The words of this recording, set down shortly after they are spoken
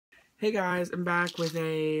Hey guys, I'm back with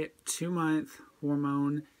a 2-month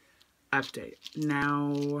hormone update.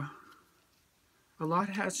 Now, a lot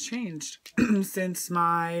has changed since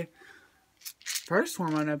my first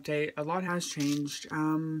hormone update. A lot has changed. I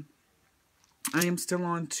am still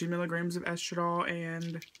on 2 milligrams of estradiol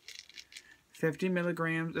and 50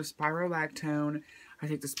 milligrams of spirolactone. I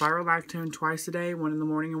take the spirolactone twice a day, one in the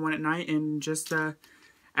morning and one at night, and just the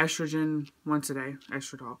estrogen once a day,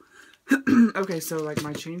 estradiol. Okay, so like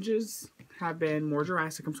my changes have been more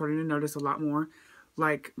drastic. I'm starting to notice a lot more.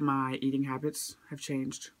 Like my eating habits have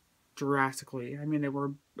changed drastically. I mean, they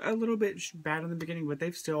were a little bit bad in the beginning, but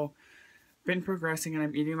they've still been progressing, and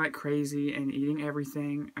I'm eating like crazy and eating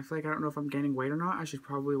everything. I feel like I don't know if I'm gaining weight or not. I should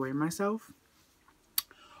probably weigh myself.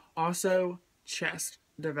 Also, chest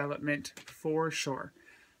development for sure.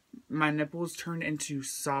 My nipples turned into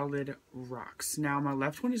solid rocks. Now, my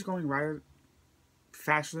left one is growing right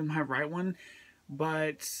faster than my right one,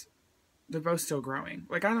 but they're both still growing.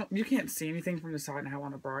 Like, you can't see anything from the side, and I have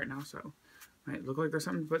on a bra right now, so it might look like there's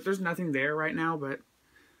something, but there's nothing there right now. But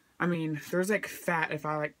I mean, there's like fat. If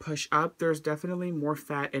I like push up, there's definitely more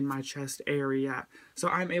fat in my chest area, so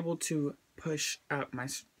I'm able to push up my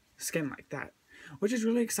skin like that, which is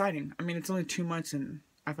really exciting. I mean, it's only 2 months, and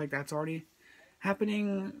I feel like that's already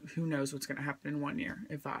happening. Who knows what's going to happen in 1 year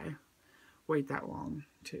if I wait that long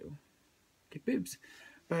to get boobs.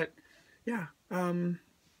 But yeah, I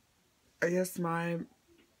guess my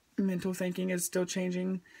mental thinking is still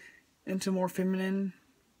changing into more feminine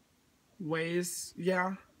ways.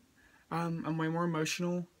 Yeah, I'm way more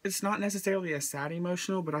emotional. It's not necessarily a sad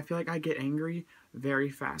emotional, but I feel like I get angry very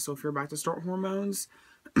fast. So if you're about to start hormones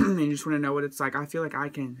and you just want to know what it's like, I feel like I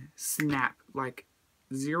can snap like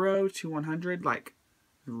 0 to 100 like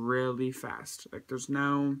really fast. Like there's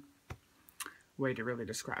no way to really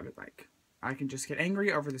describe it. Like I can just get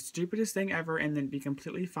angry over the stupidest thing ever and then be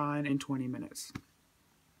completely fine in 20 minutes.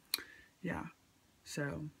 Yeah,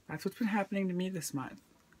 so that's what's been happening to me this month.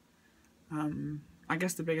 I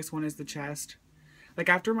guess the biggest one is the chest. Like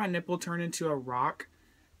after my nipple turned into a rock,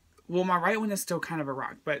 well, my right one is still kind of a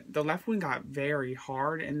rock, but the left one got very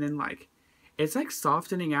hard, and then like it's like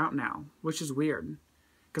softening out now, which is weird.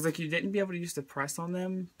 Because like you didn't be able to used to press on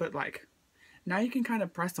them, but like now you can kind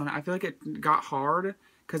of press on it. I feel like it got hard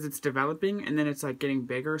because it's developing, and then it's like getting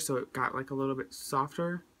bigger, so it got like a little bit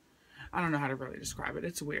softer. I don't know how to really describe it.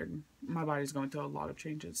 It's weird. My body's going through a lot of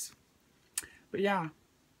changes. But yeah,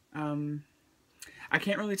 I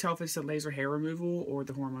can't really tell if it's the laser hair removal or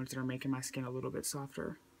the hormones that are making my skin a little bit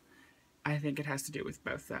softer. I think it has to do with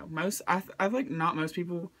both though. I like not most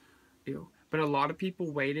people, but a lot of people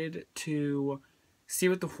waited to see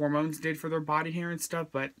what the hormones did for their body hair and stuff,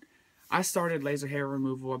 but I started laser hair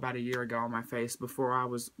removal about a year ago on my face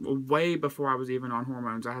way before I was even on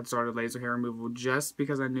hormones. I had started laser hair removal just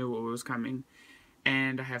because I knew what was coming.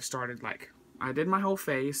 And I have started I did my whole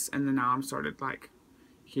face, and then now I'm started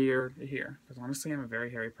here to here. Because honestly, I'm a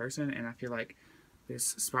very hairy person, and I feel like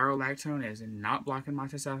this spirolactone is not blocking my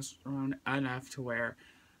testosterone enough to where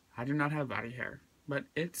I do not have body hair. But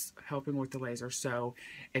it's helping with the laser. So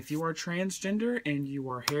if you are transgender and you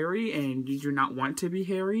are hairy and you do not want to be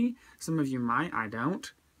hairy, some of you might, I don't.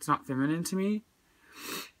 It's not feminine to me.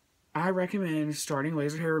 I recommend starting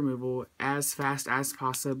laser hair removal as fast as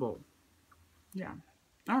possible. Yeah.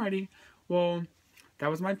 Alrighty. Well, that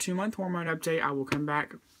was my 2-month hormone update. I will come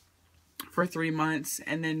back for 3 months,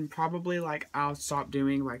 and then probably I'll stop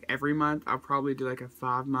doing every month. I'll probably do a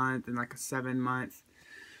 5-month and a 7-month.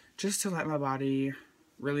 Just to let my body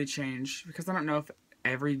really change, because I don't know if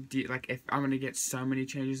if I'm gonna get so many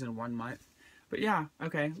changes in 1 month. But yeah,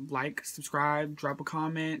 okay, subscribe, drop a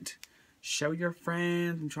comment, show your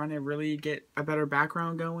friends. I'm trying to really get a better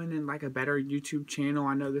background going and a better YouTube channel.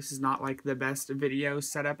 I know this is not the best video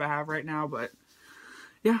setup I have right now, but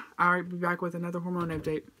yeah, I'll be back with another hormone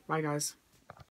update. Bye guys.